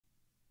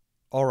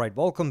Alright,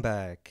 welcome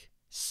back.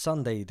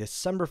 Sunday,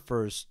 December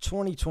 1st,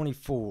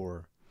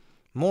 2024.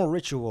 More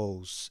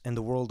rituals in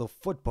the world of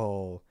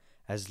football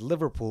as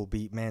Liverpool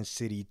beat Man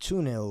City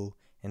 2-0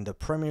 in the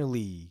Premier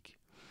League.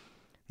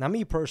 Now,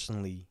 me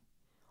personally,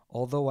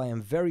 although I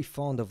am very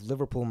fond of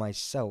Liverpool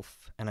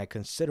myself and I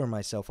consider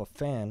myself a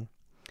fan,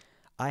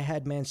 I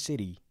had Man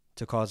City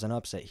to cause an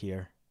upset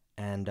here.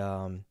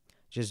 And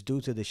just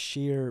due to the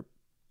sheer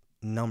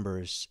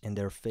numbers in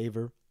their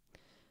favor,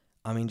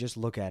 I mean, just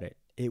look at it.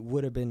 It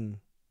would have been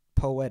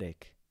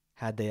poetic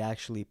had they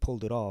actually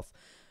pulled it off.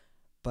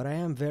 But I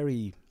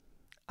don't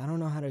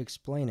know how to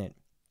explain it.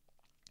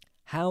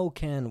 How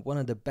can one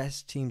of the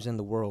best teams in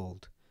the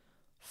world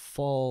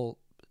fall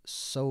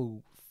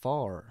so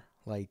far?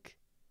 Like,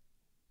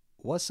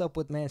 what's up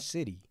with Man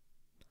City?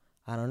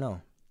 I don't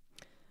know.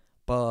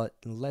 But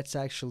let's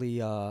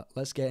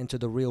get into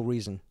the real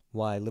reason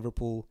why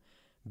Liverpool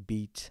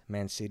beat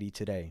Man City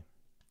today.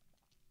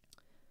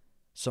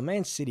 So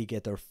Man City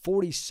get their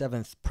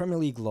 47th Premier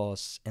League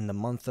loss in the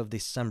month of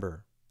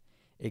December,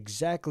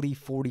 exactly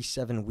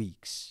 47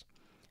 weeks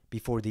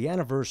before the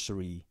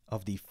anniversary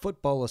of the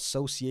Football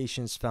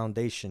Association's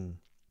foundation,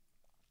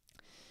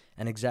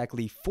 and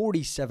exactly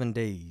 47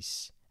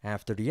 days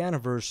after the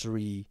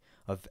anniversary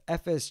of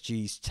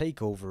FSG's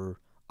takeover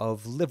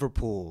of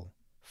Liverpool.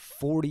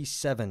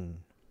 47.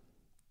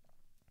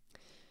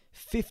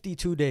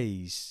 52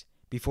 days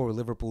before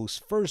Liverpool's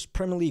first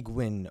Premier League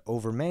win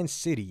over Man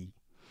City.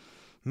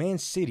 Man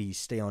City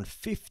stay on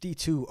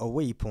 52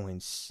 away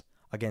points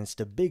against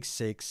the Big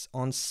Six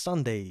on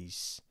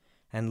Sundays,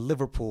 and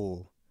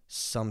Liverpool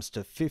sums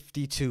to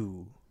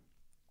 52.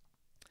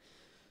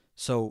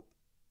 So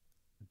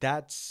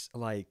that's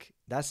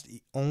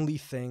the only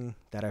thing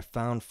that I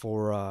found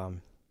for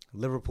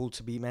Liverpool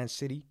to beat Man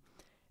City,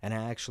 and it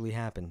actually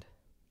happened.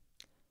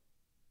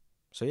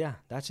 So yeah,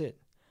 that's it.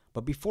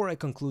 But before I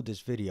conclude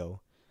this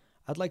video,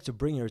 I'd like to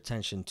bring your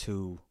attention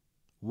to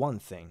one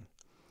thing,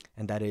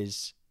 and that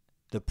is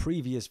the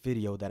previous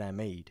video that I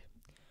made,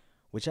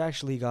 which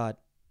actually got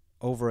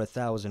over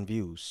 1,000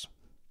 views.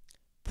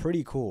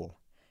 Pretty cool.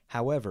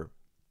 However,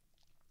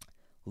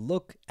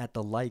 look at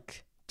the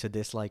like to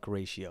dislike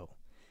ratio.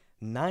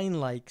 9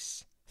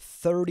 likes,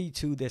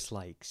 32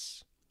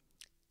 dislikes.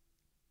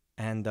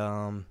 And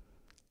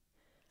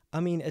I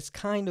mean, it's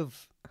kind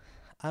of,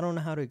 I don't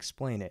know how to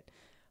explain it.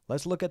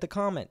 Let's look at the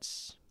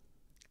comments.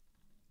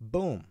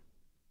 Boom.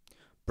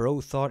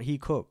 Bro thought he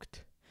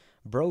cooked.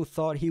 Bro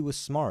thought he was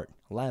smart.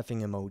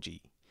 Laughing emoji.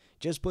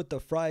 Just put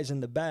the fries in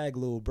the bag,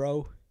 little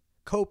bro.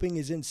 Coping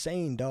is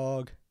insane,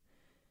 dog.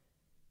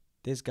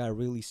 This guy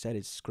really said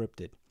it's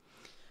scripted.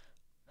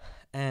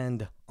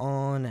 And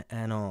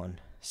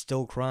on.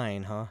 Still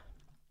crying, huh?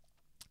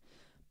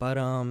 But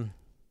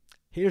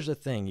here's the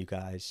thing, you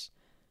guys.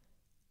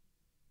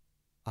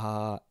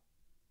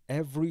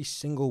 Every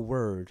single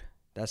word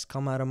that's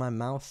come out of my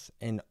mouth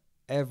in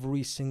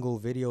every single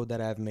video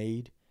that I've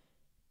made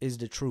is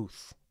the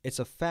truth. It's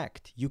a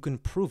fact. You can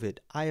prove it.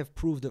 I have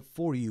proved it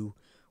for you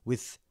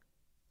with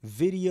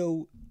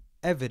video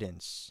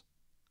evidence.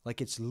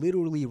 Like, it's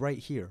literally right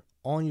here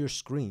on your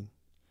screen.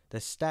 The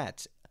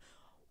stats.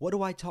 What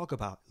do I talk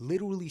about?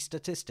 Literally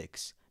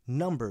statistics,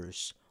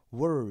 numbers,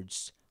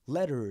 words,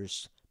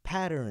 letters,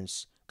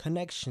 patterns,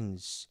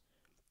 connections,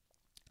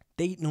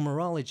 date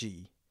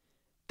numerology.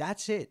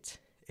 That's it.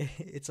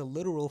 It's a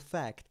literal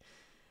fact.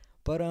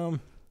 But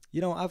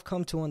I've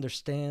come to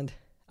understand,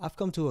 I've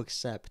come to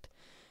accept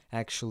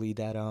actually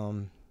that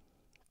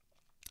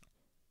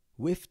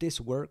with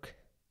this work,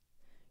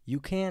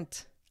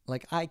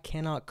 I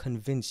cannot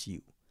convince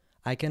you.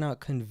 I cannot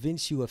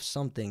convince you of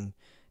something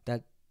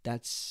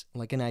that's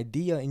like an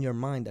idea in your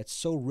mind that's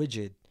so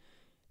rigid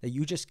that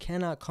you just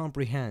cannot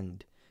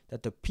comprehend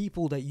that the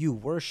people that you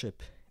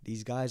worship,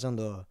 these guys on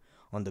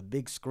the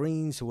big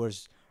screens who are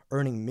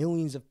earning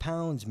millions of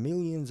pounds,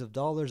 millions of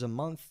dollars a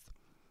month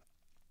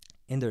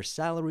in their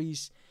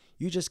salaries,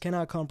 you just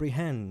cannot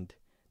comprehend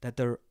that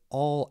they're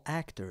all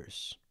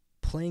actors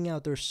playing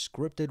out their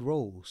scripted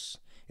roles.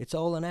 It's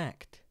all an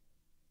act.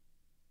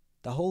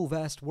 The whole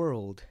vast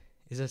world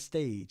is a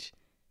stage,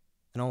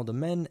 and all the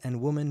men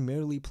and women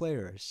merely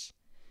players,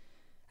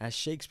 as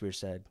Shakespeare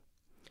said.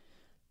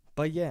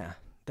 But yeah,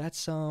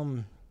 that's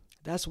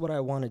what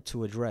I wanted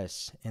to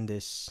address in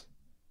this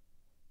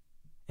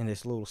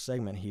little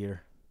segment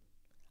here.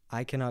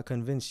 I cannot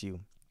convince you.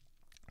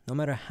 No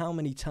matter how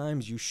many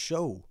times you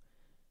show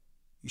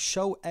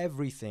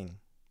everything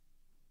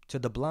to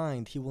the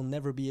blind, he will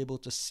never be able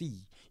to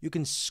see. You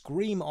can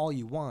scream all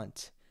you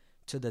want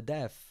to the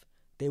deaf,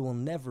 they will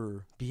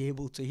never be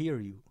able to hear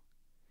you.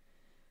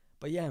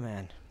 But yeah,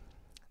 man,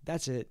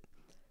 that's it.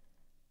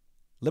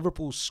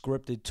 Liverpool's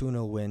scripted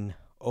 2-0 win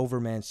over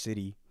Man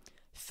City.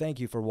 Thank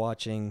you for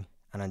watching,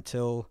 and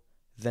until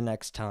the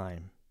next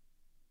time.